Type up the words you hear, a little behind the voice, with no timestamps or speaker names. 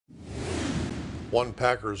One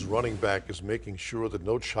Packers running back is making sure that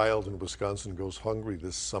no child in Wisconsin goes hungry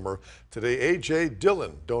this summer. Today, A.J.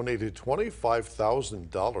 Dillon donated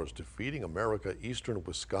 $25,000 to Feeding America Eastern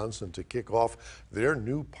Wisconsin to kick off their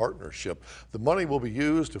new partnership. The money will be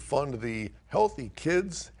used to fund the Healthy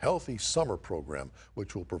Kids, Healthy Summer program,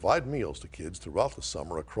 which will provide meals to kids throughout the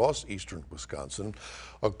summer across eastern Wisconsin.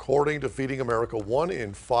 According to Feeding America, 1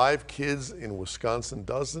 in 5 kids in Wisconsin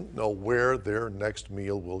doesn't know where their next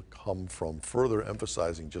meal will come from, further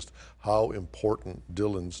emphasizing just how important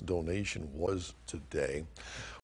Dillon's donation was today.